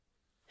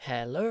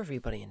Hello,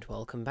 everybody, and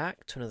welcome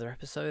back to another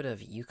episode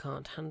of You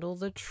Can't Handle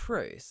the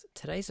Truth.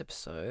 Today's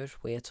episode,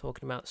 we are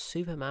talking about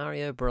Super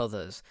Mario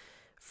Brothers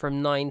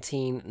from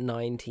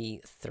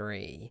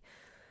 1993.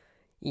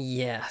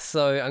 Yeah,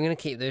 so I'm going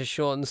to keep this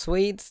short and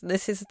sweet.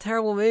 This is a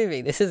terrible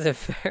movie. This is a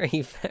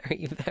very,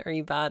 very,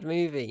 very bad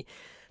movie.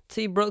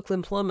 Two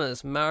Brooklyn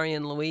plumbers, Mario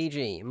and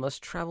Luigi,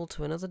 must travel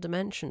to another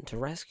dimension to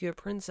rescue a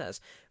princess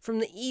from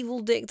the evil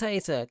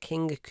dictator,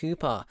 King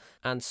Koopa,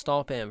 and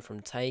stop him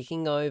from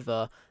taking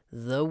over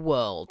the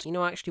world. You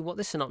know, actually, what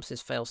this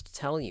synopsis fails to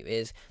tell you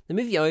is the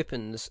movie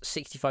opens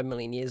 65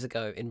 million years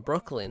ago in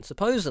Brooklyn,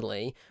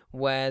 supposedly,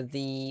 where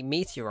the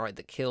meteorite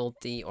that killed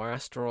or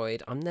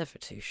asteroid, I'm never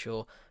too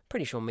sure,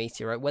 pretty sure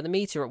meteorite, where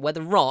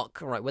the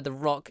rock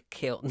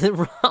killed,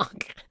 the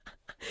rock,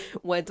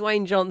 where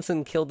Dwayne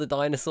Johnson killed the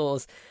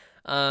dinosaurs.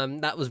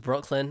 That was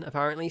Brooklyn,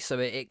 apparently, so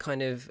it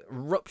kind of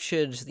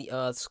ruptured the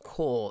Earth's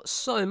core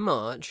so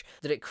much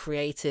that it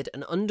created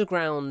an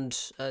underground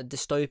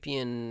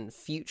dystopian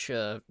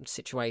future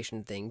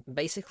situation thing,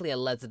 basically a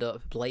leathered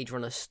up Blade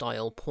Runner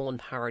style porn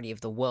parody of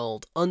the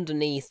world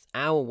underneath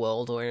our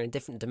world or in a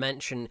different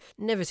dimension.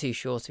 Never too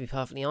sure, to be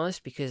perfectly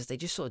honest, because they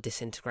just sort of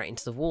disintegrate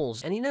into the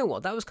walls. And you know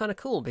what, that was kind of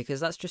cool,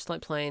 because that's just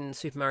like playing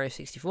Super Mario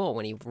 64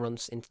 when he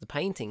runs into the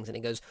paintings and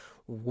it goes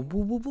whoop,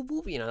 whoop, whoop, whoop,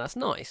 whoop, you know, that's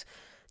nice.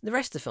 The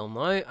rest of the film,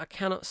 though, I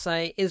cannot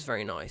say is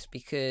very nice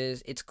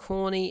because it's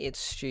corny, it's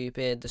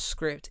stupid, the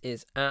script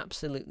is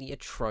absolutely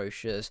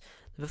atrocious,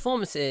 the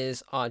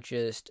performances are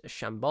just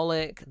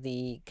shambolic,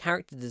 the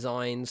character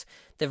designs,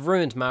 they've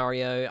ruined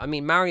Mario. I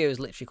mean, Mario is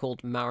literally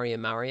called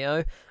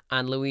Mario,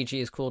 and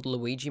Luigi is called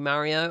Luigi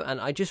Mario, and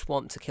I just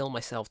want to kill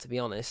myself, to be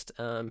honest.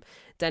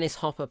 Dennis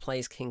Hopper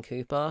plays King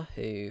Koopa,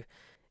 who...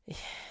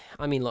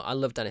 I mean, look, I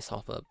love Dennis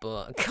Hopper,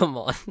 but come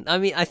on. I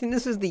mean, I think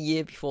this was the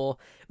year before...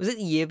 Was it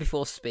the year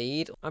before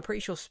Speed? I'm pretty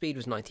sure Speed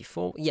was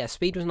 94. Yeah,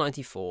 Speed was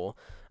 94.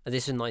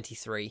 This was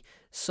 93.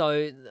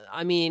 So,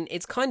 I mean,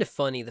 it's kind of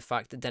funny the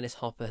fact that Dennis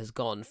Hopper has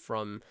gone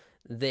from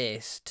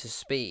this to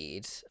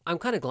Speed. I'm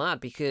kind of glad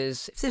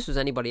because if this was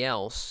anybody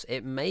else,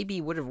 it maybe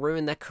would have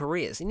ruined their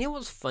careers. And you know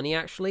what's funny,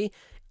 actually?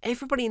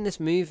 Everybody in this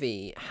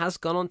movie has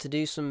gone on to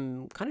do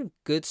some kind of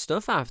good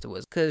stuff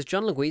afterwards, because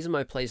John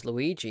Leguizamo plays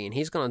Luigi, and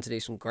he's gone on to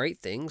do some great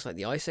things, like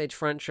the Ice Age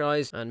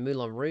franchise and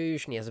Moulin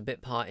Rouge, and he has a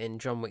bit part in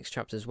John Wick's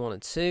Chapters 1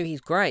 and 2. He's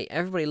great.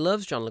 Everybody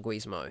loves John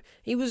Leguizamo.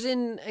 He was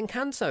in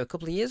Encanto a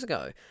couple of years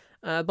ago.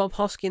 Bob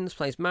Hoskins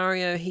plays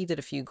Mario. He did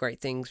a few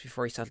great things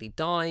before he sadly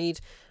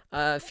died.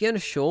 Fiona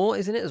Shaw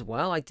is in it as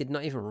well. I did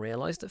not even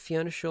realise that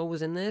Fiona Shaw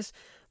was in this.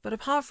 But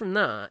apart from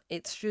that,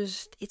 it's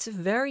a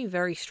very,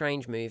 very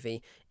strange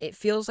movie. It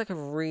feels like a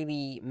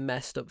really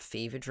messed up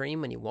fever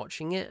dream when you're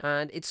watching it,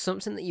 and it's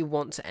something that you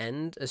want to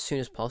end as soon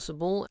as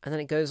possible, and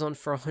then it goes on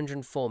for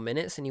 104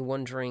 minutes, and you're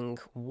wondering,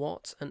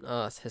 what on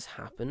earth has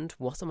happened?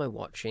 What am I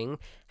watching?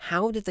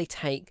 How did they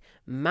take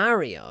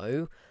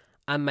Mario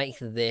and make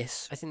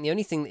this? I think the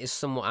only thing that is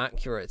somewhat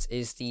accurate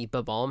is the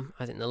bomb.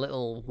 I think the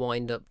little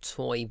wind-up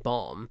toy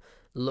bomb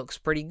looks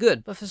pretty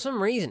good, but for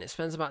some reason it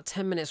spends about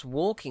 10 minutes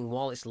walking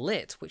while it's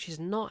lit, which is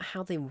not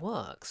how they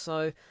work.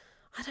 So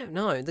I don't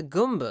know. The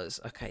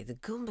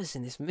Goombas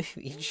in this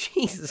movie,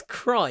 Jesus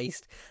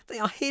Christ, they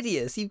are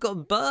hideous. You've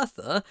got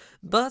Bertha,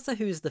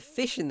 who is the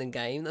fish in the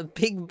game, the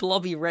big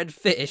blobby red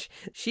fish.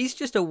 She's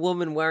just a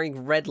woman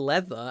wearing red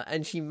leather,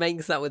 and she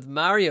makes that with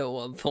Mario at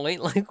one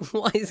point. Like,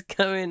 what is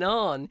going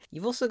on?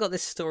 You've also got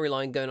this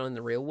storyline going on in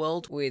the real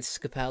world with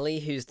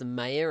Scapelli, who's the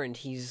mayor, and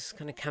he's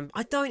kind of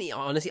I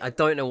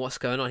don't know what's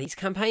going on. He's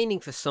campaigning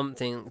for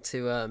something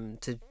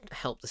to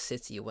help the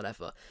city or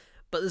whatever.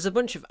 But there's a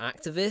bunch of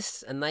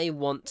activists, and they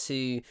want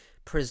to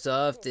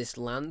preserve this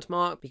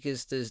landmark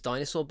because there's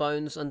dinosaur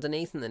bones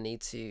underneath, and they need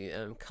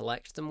to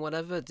collect them,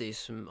 whatever, do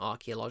some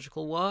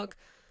archaeological work.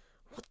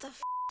 What the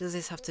does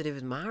this have to do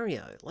with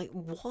Mario? Like,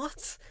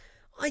 what?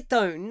 I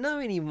don't know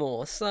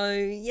anymore. So,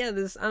 yeah,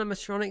 there's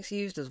animatronics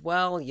used as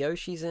well.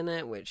 Yoshi's in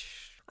it,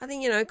 which I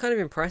think, kind of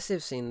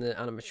impressive seeing the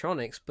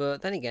animatronics,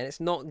 but then again, it's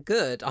not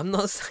good. I'm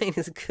not saying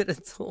it's good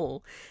at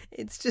all.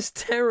 It's just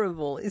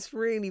terrible. It's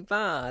really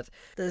bad.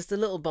 There's the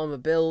little bomber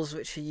bills,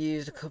 which are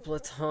used a couple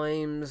of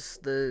times.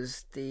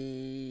 There's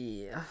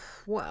the...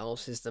 what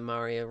else is the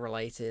Mario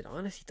related? I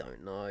honestly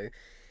don't know.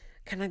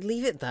 Can I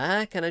leave it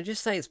there? Can I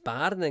just say it's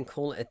bad and then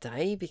call it a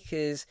day?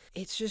 Because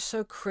it's just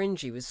so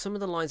cringy with some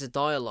of the lines of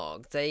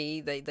dialogue.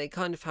 They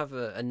kind of have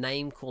a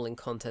name calling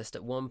contest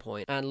at one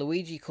point, and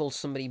Luigi calls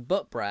somebody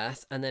butt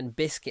breath and then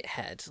biscuit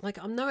head. Like,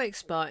 I'm no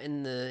expert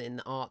in the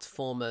art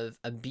form of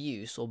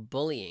abuse or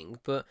bullying,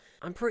 but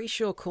I'm pretty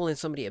sure calling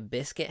somebody a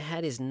biscuit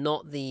head is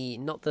not the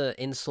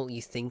insult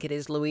you think it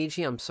is,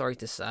 Luigi, I'm sorry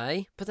to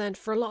say. But then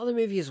for a lot of the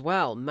movie as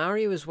well,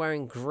 Mario is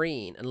wearing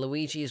green and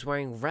Luigi is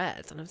wearing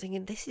red, and I'm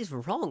thinking, this is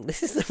wrong.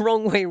 This is the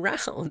wrong way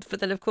round. But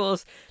then, of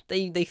course,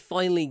 they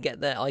finally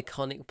get their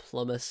iconic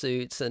plumber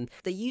suits, and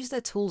they use their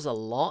tools a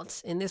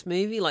lot in this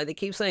movie. Like, they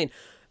keep saying,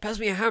 pass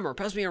me a hammer,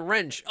 pass me a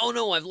wrench. Oh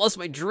no, I've lost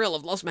my drill,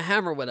 I've lost my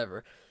hammer,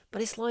 whatever.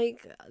 But it's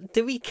like,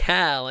 do we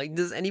care? Like,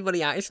 does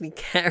anybody actually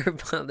care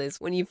about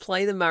this? When you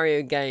play the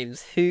Mario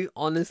games, who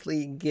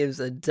honestly gives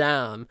a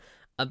damn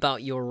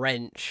about your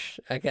wrench.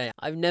 Okay,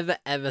 I've never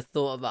ever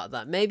thought about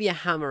that. Maybe a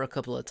hammer a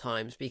couple of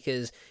times,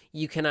 because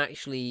you can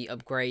actually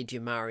upgrade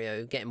your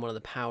Mario, getting one of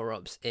the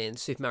power-ups in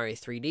Super Mario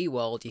 3D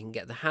World. You can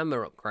get the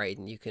hammer upgrade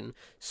and you can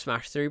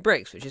smash through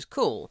bricks, which is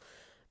cool.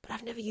 But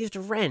I've never used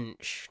a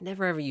wrench.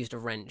 Never ever used a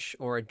wrench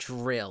or a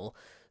drill.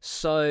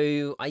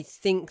 So I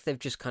think they've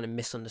just kind of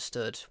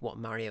misunderstood what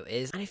Mario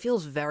is. And it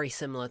feels very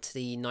similar to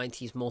the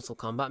 90s Mortal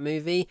Kombat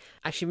movie.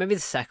 Actually, maybe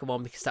the second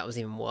one, because that was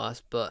even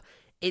worse. But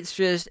it's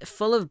just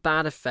full of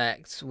bad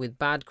effects with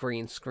bad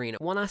green screen.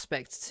 One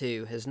aspect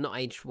too has not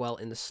aged well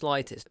in the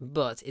slightest,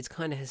 but it's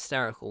kind of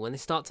hysterical when they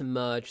start to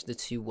merge the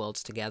two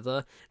worlds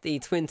together. The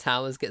Twin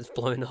Towers gets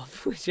blown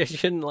off, which I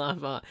shouldn't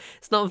laugh at.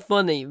 It's not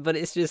funny, but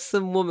it's just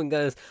some woman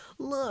goes,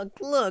 look,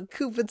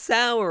 Koopa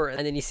Tower.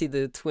 And then you see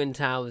the Twin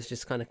Towers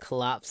just kind of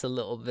collapse a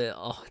little bit.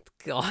 Oh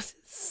God,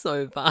 it's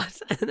so bad.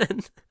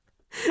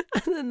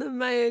 And then the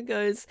mayor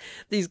goes,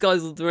 these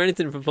guys will do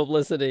anything for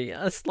publicity.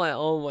 It's like,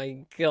 oh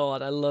my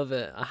God, I love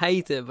it. I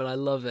hate it, but I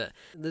love it.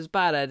 There's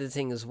bad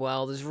editing as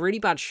well. There's really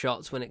bad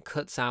shots when it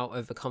cuts out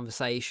of a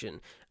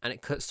conversation and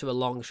it cuts to a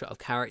long shot of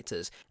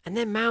characters. And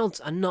their mouths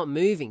are not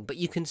moving, but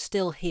you can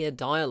still hear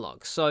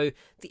dialogue. So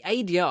the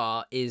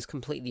ADR is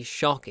completely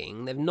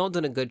shocking. They've not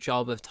done a good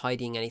job of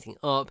tidying anything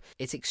up.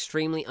 It's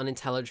extremely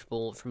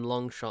unintelligible from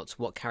long shots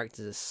what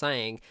characters are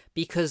saying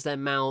because their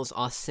mouths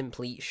are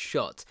simply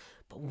shut.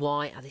 But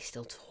why are they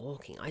still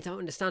talking? I don't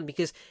understand,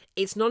 because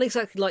it's not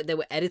exactly like they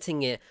were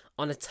editing it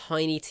on a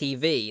tiny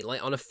TV,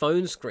 like on a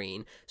phone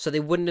screen, so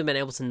they wouldn't have been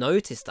able to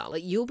notice that.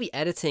 Like, you'll be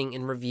editing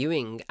and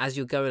reviewing as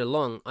you're going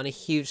along on a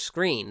huge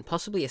screen,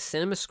 possibly a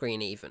cinema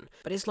screen even.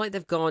 But it's like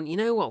they've gone, you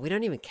know what, we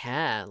don't even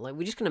care. Like,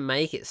 we're just going to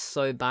make it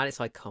so bad it's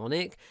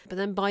iconic. But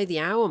then by the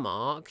hour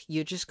mark,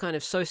 you're just kind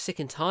of so sick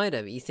and tired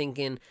of it. You're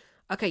thinking,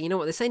 okay, you know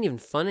what, this ain't even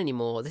fun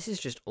anymore. This is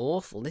just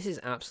awful. This is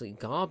absolute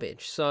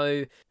garbage.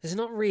 So there's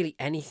not really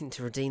anything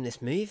to redeem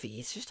this movie.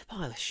 It's just a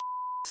pile of shit.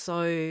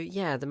 So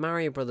yeah, the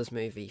Mario Brothers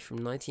movie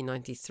from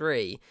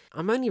 1993.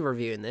 I'm only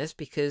reviewing this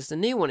because the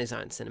new one is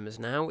out in cinemas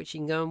now, which you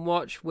can go and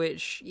watch,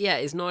 which, yeah,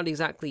 is not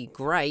exactly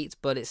great,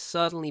 but it's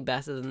certainly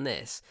better than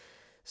this.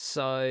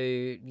 So,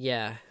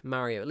 yeah,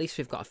 Mario, at least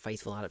we've got a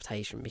faithful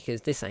adaptation,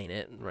 because this ain't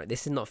it, right?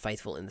 This is not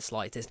faithful in the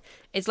slightest.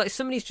 It's like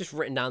somebody's just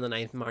written down the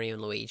names Mario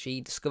and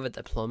Luigi, discovered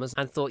they're plumbers,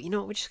 and thought, you know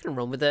what, we're just going to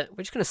run with it.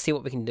 We're just going to see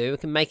what we can do. We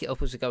can make it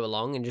up as we go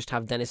along and just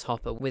have Dennis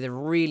Hopper with a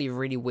really,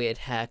 really weird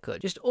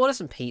haircut. Just order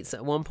some pizza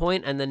at one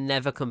point and then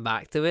never come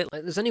back to it.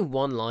 Like, there's only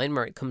one line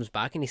where it comes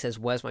back and he says,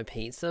 where's my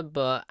pizza?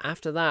 But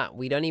after that,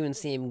 we don't even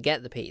see him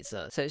get the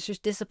pizza. So it's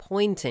just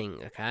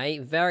disappointing, okay?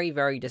 Very,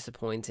 very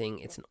disappointing.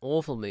 It's an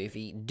awful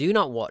movie. Do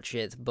not watch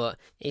it, but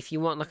if you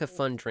want like a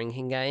fun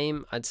drinking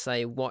game, I'd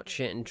say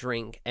watch it and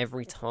drink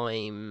every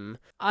time.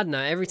 I don't know,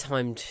 every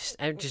time,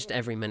 just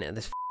every minute of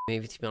this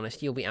movie, to be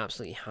honest. You'll be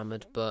absolutely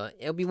hammered, but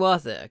it'll be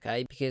worth it,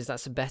 okay? Because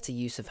that's a better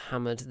use of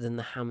hammered than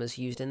the hammers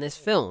used in this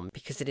film,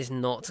 because it is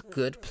not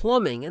good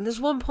plumbing. And there's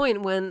one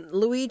point when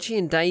Luigi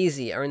and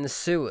Daisy are in the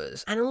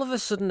sewers, and all of a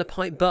sudden the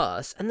pipe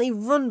bursts, and they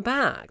run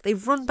back. They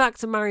run back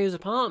to Mario's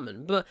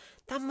apartment, but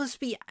that must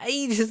be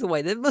ages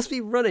away. They must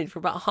be running for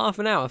about half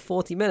an hour,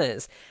 40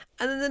 minutes.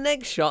 And then the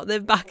next shot, they're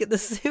back at the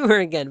sewer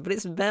again, but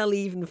it's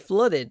barely even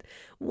flooded.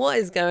 What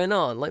is going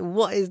on? Like,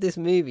 what is this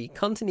movie?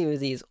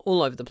 Continuity is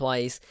all over the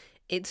place.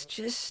 It's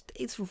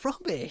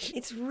rubbish.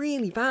 It's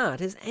really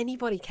bad. Has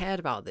anybody cared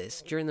about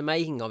this during the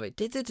making of it?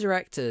 Did the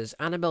directors,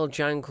 Annabelle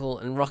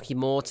Jankel and Rocky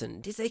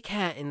Morton, did they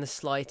care in the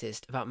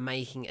slightest about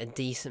making a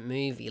decent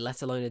movie,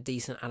 let alone a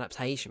decent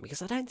adaptation?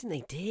 Because I don't think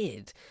they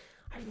did.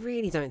 I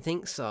really don't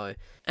think so.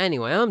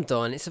 Anyway, I'm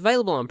done. It's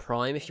available on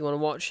Prime if you want to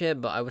watch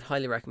it, but I would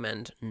highly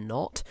recommend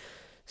not.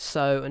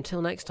 So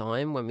until next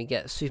time, when we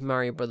get Super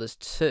Mario Bros.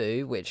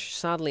 2, which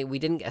sadly we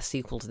didn't get a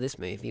sequel to this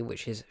movie,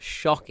 which is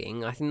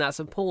shocking. I think that's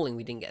appalling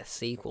we didn't get a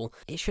sequel.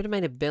 It should have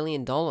made $1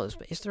 billion,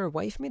 but is there a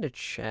way for me to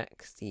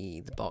check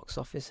the box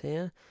office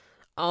here?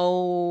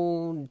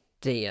 Oh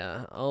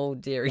dear. Oh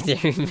dearie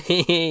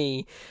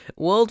me.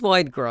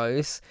 Worldwide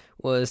gross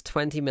was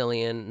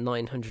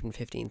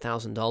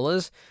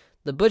 $20,915,000.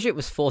 The budget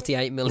was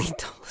 $48 million.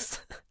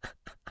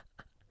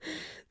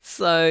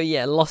 So,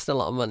 yeah, lost a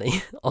lot of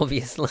money,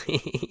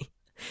 obviously.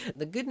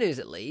 The good news,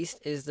 at least,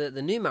 is that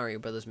the new Mario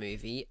Brothers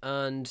movie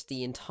earned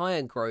the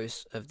entire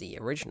gross of the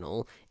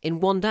original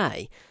in one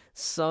day.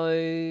 So,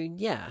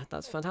 yeah,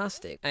 that's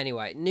fantastic.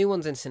 Anyway, new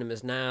one's in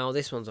cinemas now.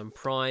 This one's on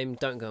Prime.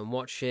 Don't go and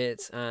watch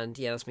it. And,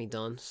 yeah, that's me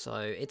done. So,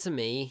 it's a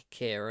me,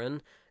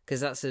 Kieran, because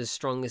that's as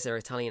strong as their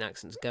Italian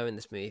accents go in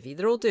this movie.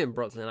 They're all doing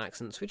Brooklyn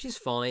accents, which is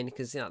fine,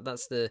 because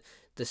that's the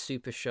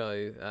Super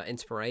Show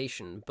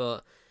inspiration.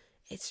 But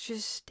it's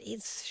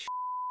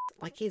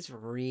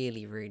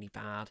really, really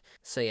bad.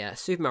 So yeah,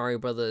 Super Mario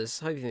Brothers,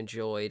 hope you've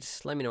enjoyed.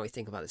 Let me know what you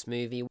think about this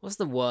movie. What's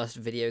the worst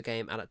video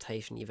game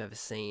adaptation you've ever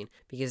seen?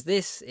 Because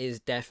this is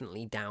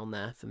definitely down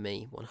there for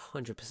me,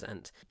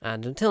 100%.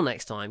 And until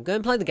next time, go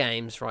and play the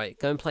games, right?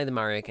 Go and play the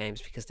Mario games,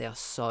 because they are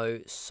so,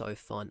 so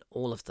fun,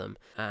 all of them.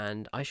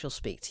 And I shall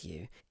speak to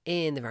you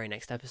in the very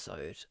next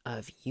episode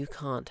of You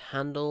Can't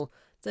Handle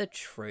the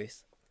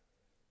Truth.